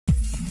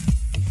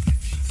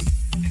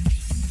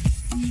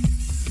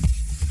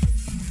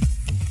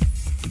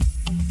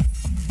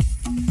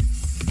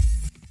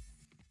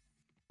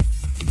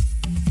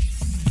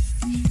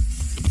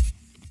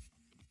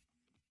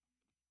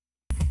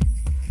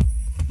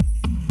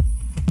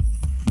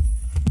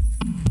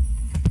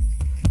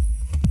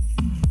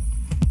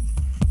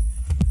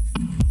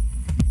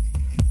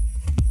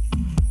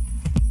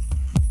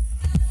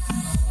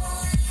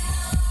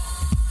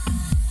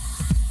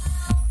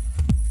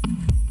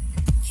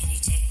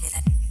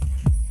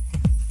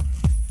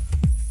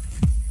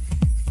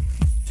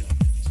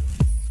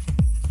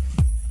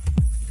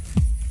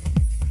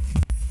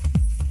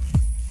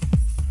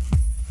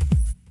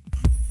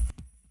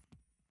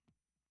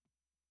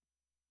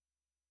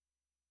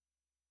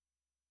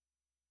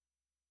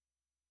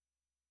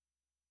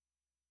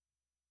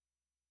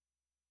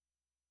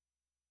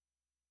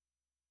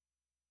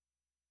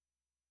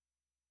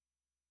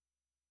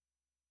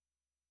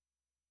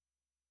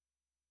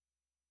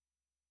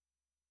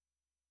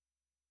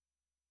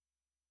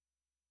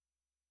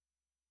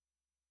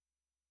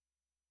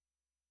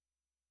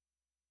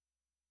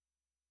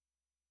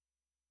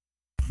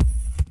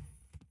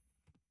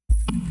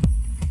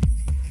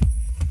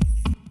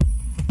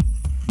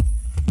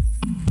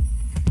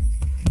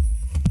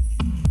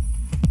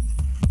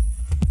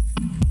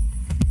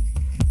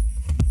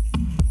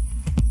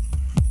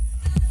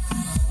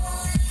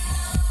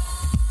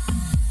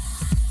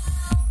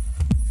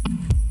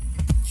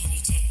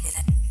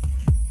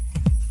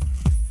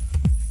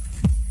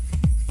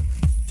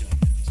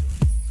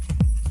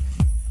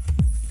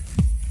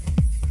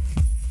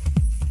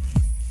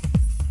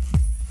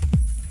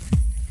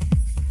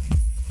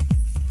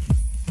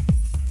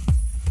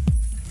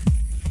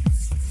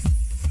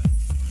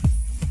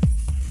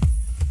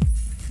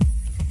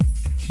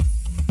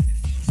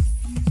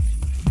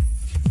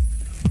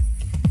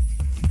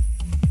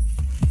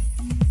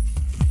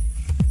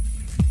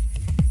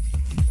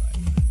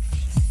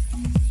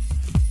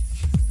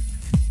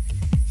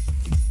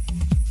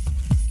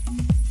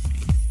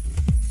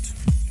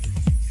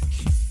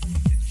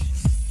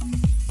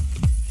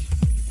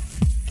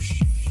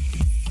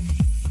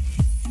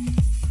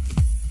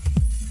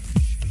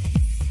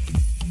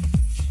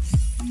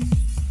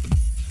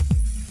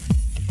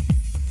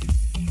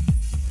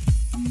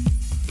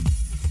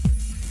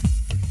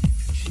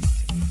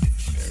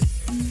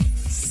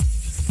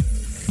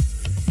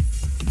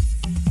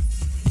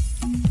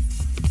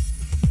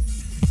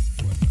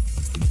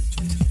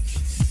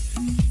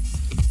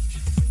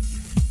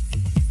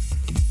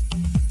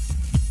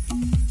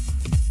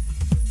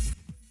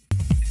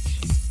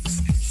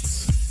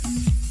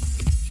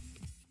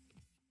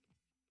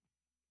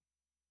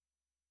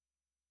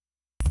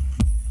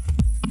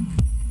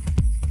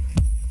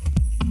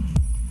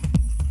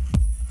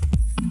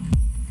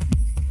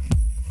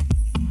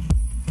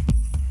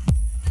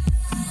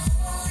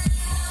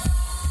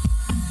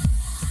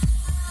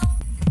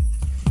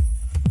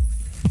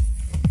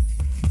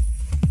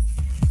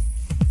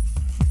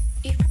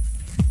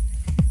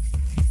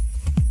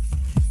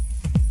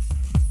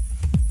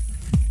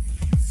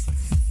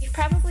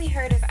probably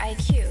heard of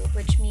IQ,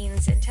 which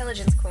means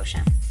intelligence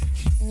quotient.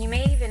 And you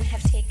may even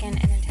have taken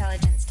an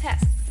intelligence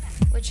test,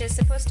 which is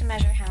supposed to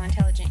measure how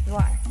intelligent you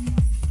are.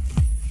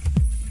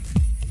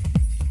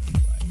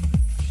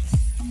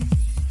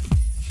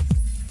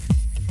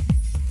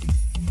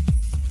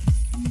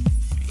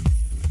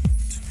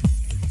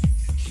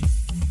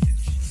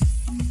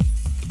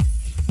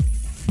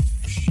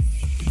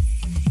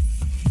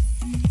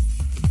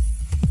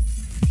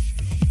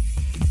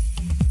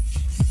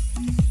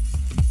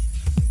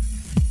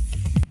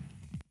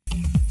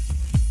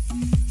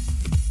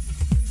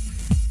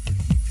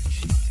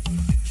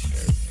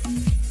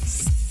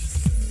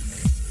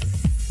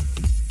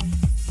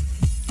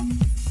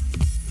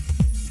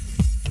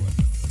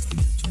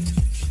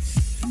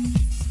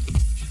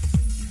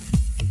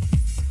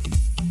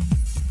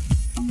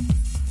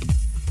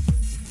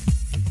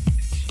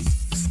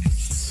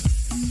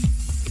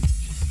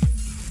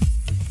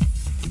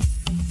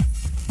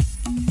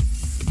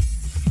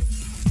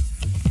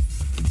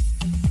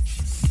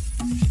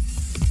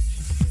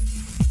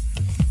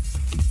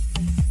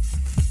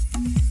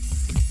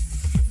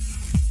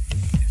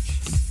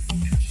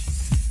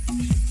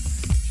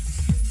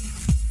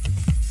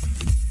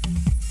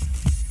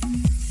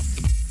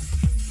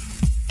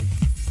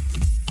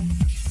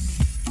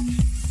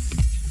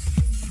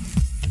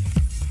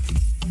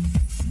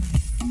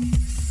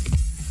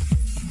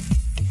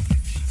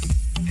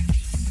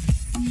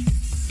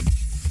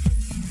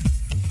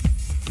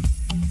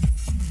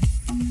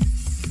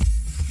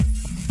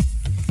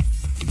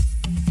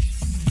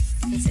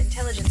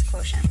 Intelligence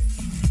quotient,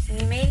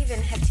 and you may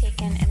even have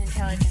taken an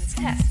intelligence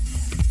test.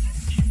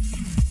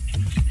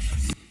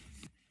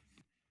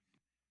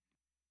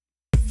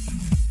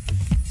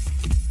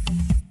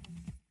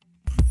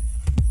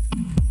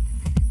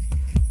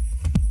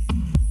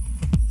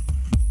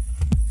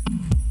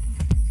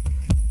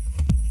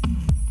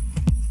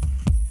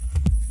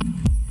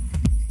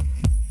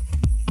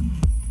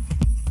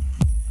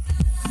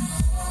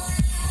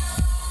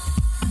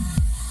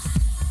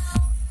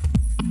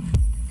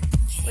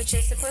 Which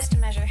is supposed to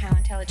measure how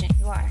intelligent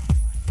you are.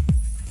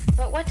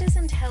 But what does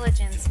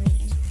intelligence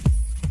mean?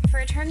 For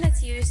a term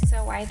that's used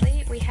so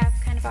widely, we have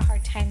kind of a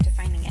hard time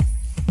defining it.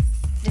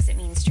 Does it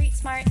mean street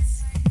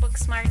smarts, book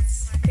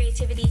smarts,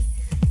 creativity?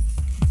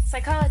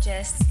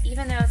 Psychologists,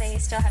 even though they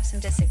still have some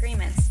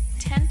disagreements,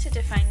 tend to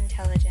define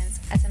intelligence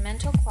as a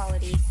mental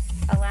quality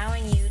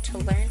allowing you to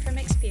learn from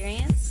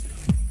experience,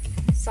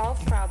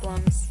 solve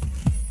problems,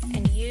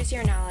 and use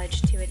your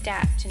knowledge to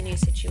adapt to new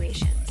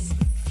situations.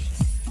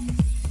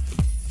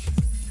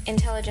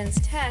 Intelligence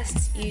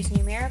tests use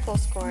numerical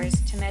scores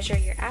to measure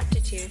your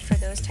aptitude for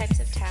those types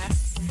of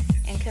tasks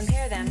and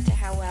compare them to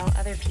how well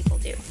other people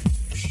do.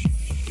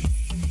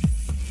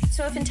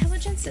 So if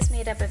intelligence is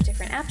made up of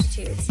different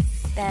aptitudes,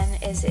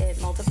 then is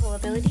it multiple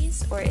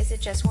abilities or is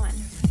it just one?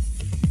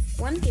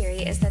 One theory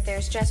is that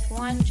there's just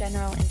one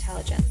general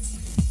intelligence.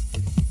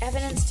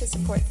 Evidence to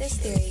support this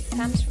theory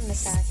comes from the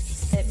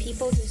fact that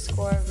people who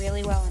score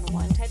really well in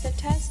one type of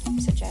test,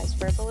 such as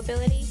verbal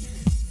ability,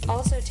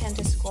 also tend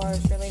to score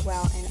really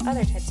well in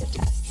other types of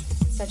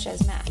tests, such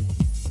as math.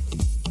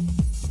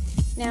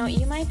 Now,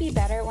 you might be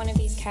better at one of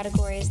these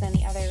categories than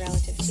the other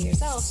relative to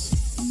yourself,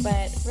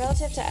 but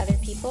relative to other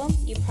people,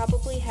 you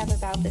probably have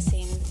about the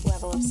same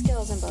level of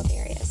skills in both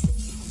areas.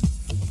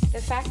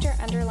 The factor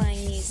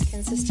underlying these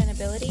consistent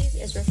abilities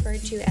is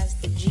referred to as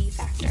the G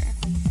factor.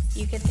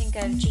 You could think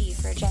of G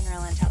for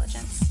general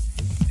intelligence.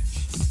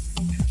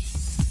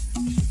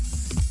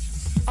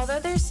 Although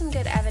there's some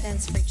good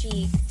evidence for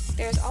G,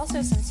 there's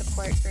also some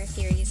support for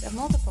theories of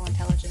multiple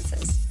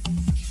intelligences.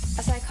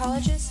 A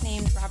psychologist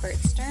named Robert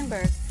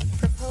Sternberg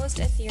proposed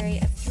a theory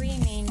of three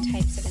main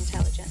types of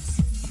intelligence.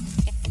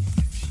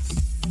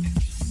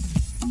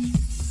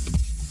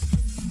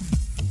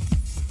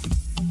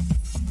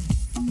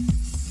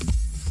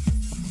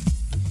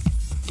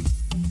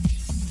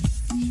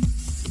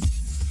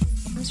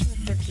 Comes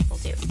from other people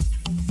do.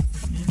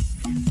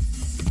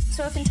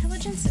 So if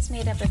intelligence is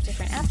made up of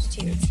different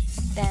aptitudes,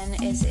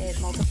 then is it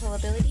multiple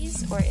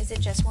abilities or is it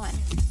just one?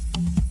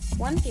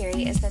 One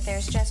theory is that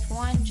there's just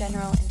one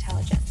general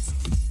intelligence.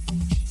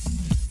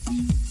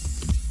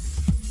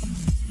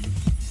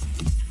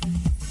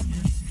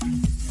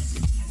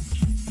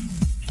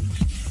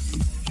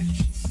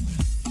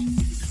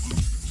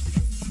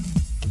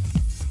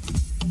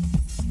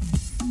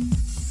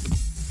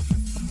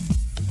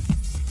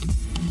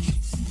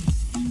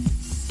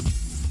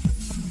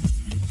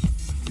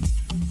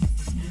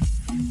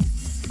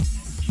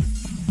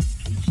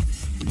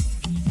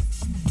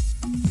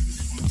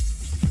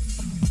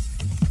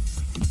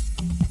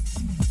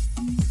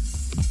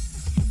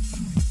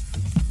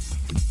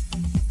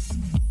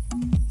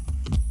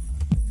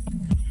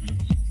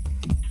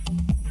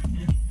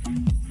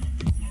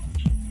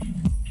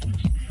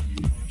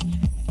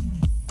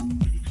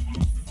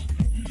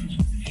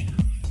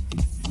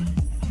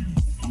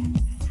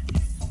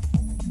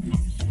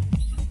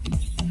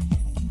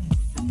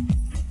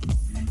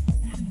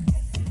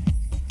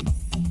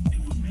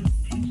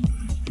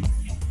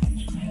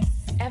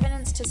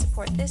 to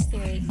support this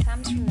theory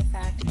comes from the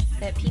fact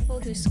that people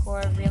who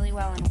score really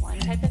well in one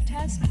type of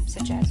test,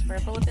 such as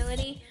verbal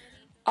ability,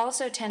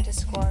 also tend to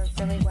score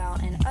really well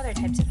in other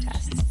types of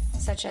tests,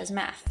 such as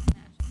math.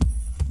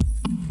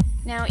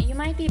 Now, you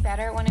might be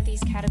better at one of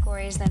these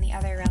categories than the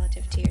other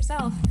relative to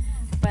yourself,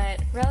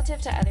 but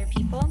relative to other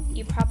people,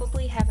 you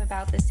probably have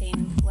about the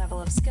same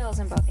level of skills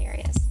in both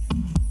areas.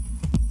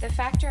 The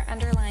factor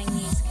underlying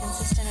these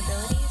consistent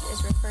abilities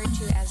is referred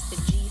to as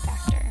the G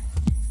factor.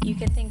 You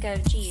could think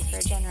of G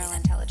for general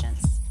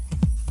intelligence.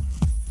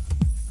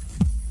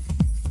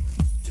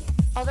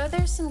 Although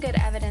there's some good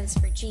evidence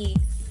for G,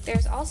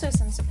 there's also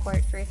some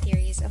support for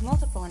theories of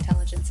multiple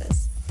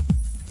intelligences.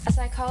 A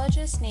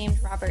psychologist named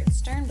Robert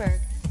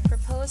Sternberg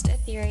proposed a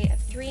theory of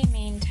three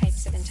main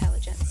types of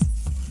intelligence: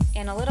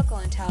 analytical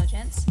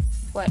intelligence,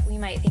 what we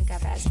might think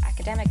of as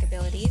academic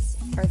abilities,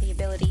 or the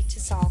ability to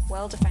solve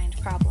well-defined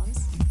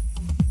problems;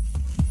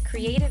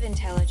 creative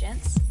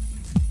intelligence,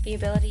 the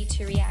ability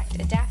to react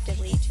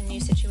adaptively to new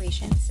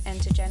situations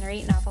and to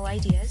generate novel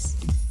ideas;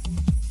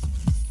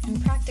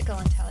 and practical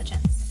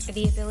intelligence, or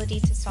the ability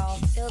to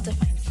solve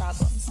ill-defined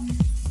problems,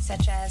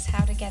 such as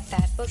how to get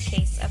that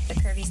bookcase up the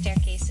curvy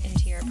staircase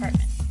into your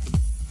apartment.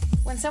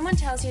 When someone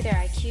tells you their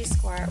IQ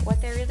score,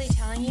 what they're really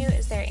telling you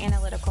is their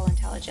analytical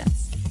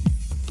intelligence.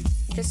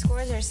 The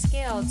scores are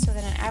scaled so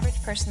that an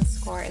average person's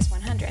score is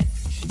 100.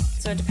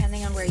 So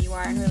depending on where you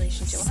are in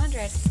relation to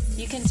 100,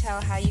 you can tell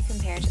how you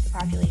compare to the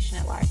population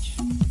at large.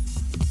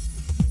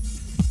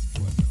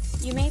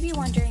 You may be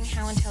wondering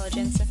how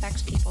intelligence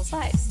affects people's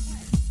lives.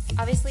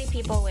 Obviously,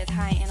 people with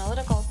high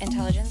analytical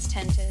intelligence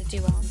tend to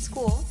do well in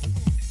school.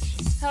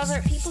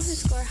 However, people who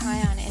score high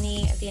on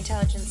any of the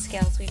intelligence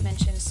scales we've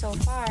mentioned so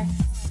far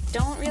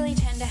don't really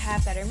tend to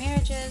have better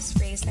marriages,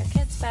 raise their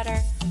kids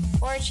better,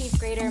 or achieve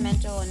greater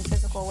mental and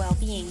physical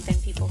well-being than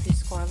people who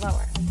score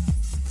lower.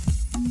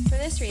 For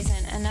this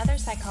reason, another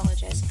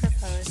psychologist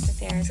proposed that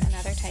there's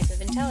another type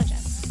of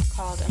intelligence,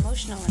 called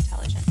emotional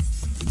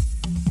intelligence.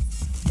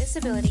 This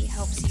ability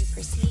helps you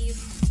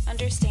perceive,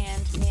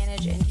 understand,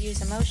 manage, and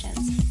use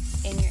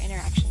emotions in your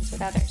interactions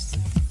with others.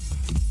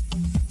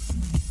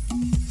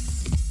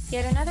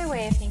 Yet another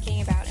way of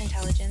thinking about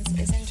intelligence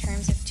is in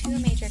terms of two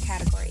major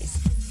categories: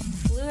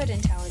 fluid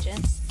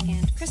intelligence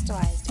and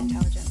crystallized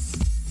intelligence.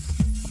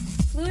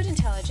 Fluid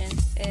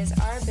intelligence is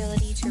our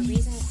ability to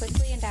reason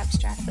quickly and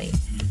abstractly,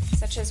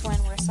 such as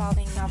when we're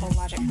solving novel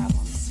logic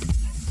problems.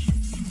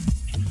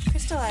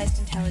 Crystallized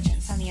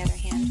intelligence, on the other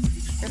hand,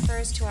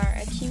 refers to our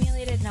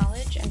accumulated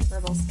knowledge and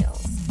verbal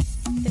skills.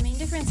 The main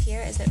difference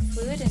here is that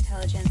fluid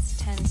intelligence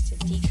tends to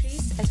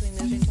decrease as we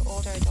move into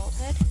older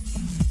adulthood,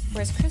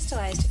 whereas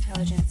crystallized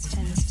intelligence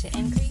tends to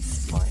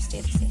increase or stay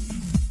the same.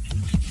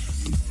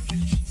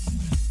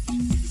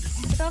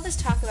 With all this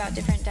talk about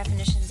different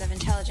definitions of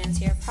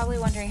intelligence, you're probably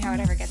wondering how it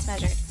ever gets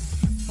measured.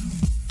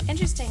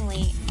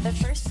 Interestingly, the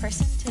first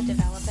person to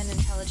develop an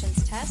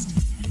intelligence test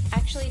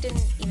actually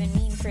didn't even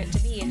mean for it to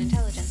be an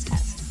intelligence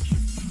test.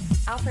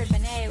 Alfred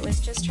Binet was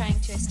just trying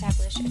to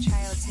establish a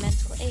child's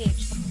mental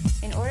age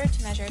in order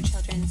to measure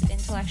children's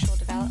intellectual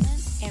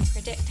development and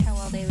predict how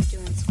well they would do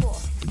in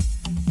school.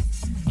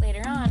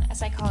 Later on, a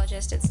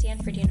psychologist at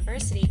Stanford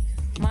University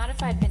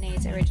modified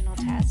Binet's original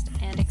test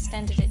and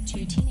extended it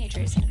to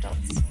teenagers and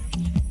adults.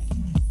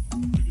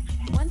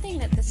 One thing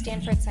that the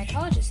Stanford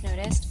psychologist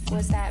noticed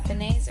was that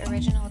Binet's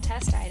original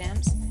test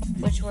items,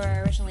 which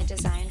were originally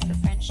designed for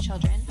French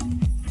children,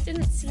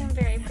 didn't seem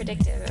very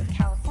predictive of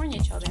California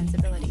children's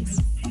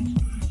abilities.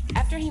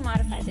 After he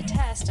modified the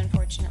test,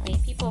 unfortunately,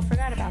 people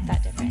forgot about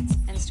that difference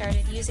and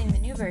started using the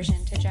new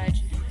version to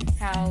judge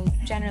how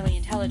generally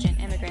intelligent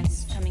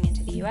immigrants coming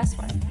into the U.S.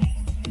 were.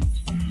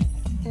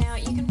 Now,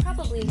 you can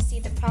probably see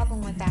the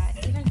problem with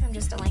that even from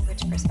just a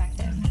language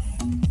perspective.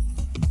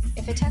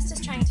 If a test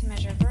is trying to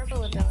measure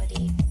verbal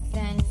ability,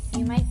 then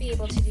you might be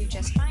able to do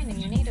just fine in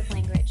your native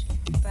language,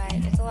 but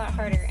it's a lot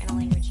harder in a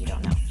language you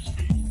don't know.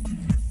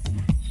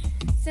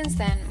 Since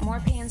then, more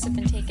pains have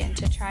been taken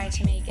to try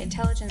to make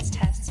intelligence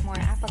tests more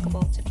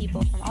applicable to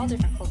people from all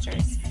different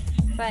cultures,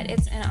 but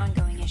it's an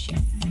ongoing issue.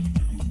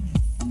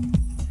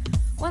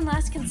 One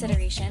last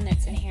consideration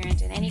that's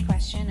inherent in any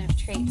question of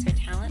traits or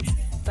talents,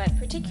 but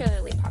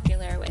particularly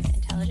popular with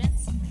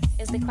intelligence,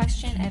 is the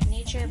question of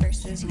nature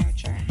versus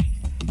nurture.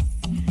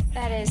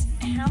 That is,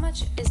 how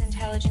much is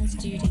intelligence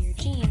due to your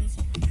genes,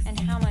 and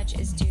how much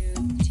is due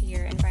to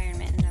your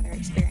environment and other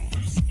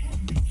experience?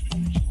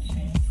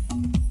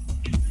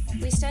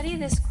 We study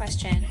this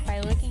question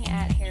by looking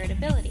at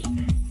heritability,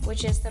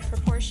 which is the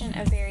proportion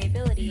of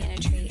variability in a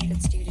trait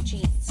that's due to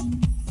genes.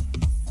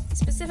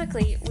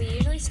 Specifically, we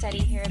usually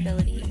study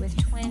heritability with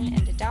twin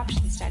and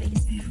adoption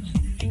studies,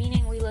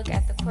 meaning we look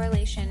at the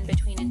correlation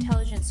between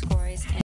intelligence scores and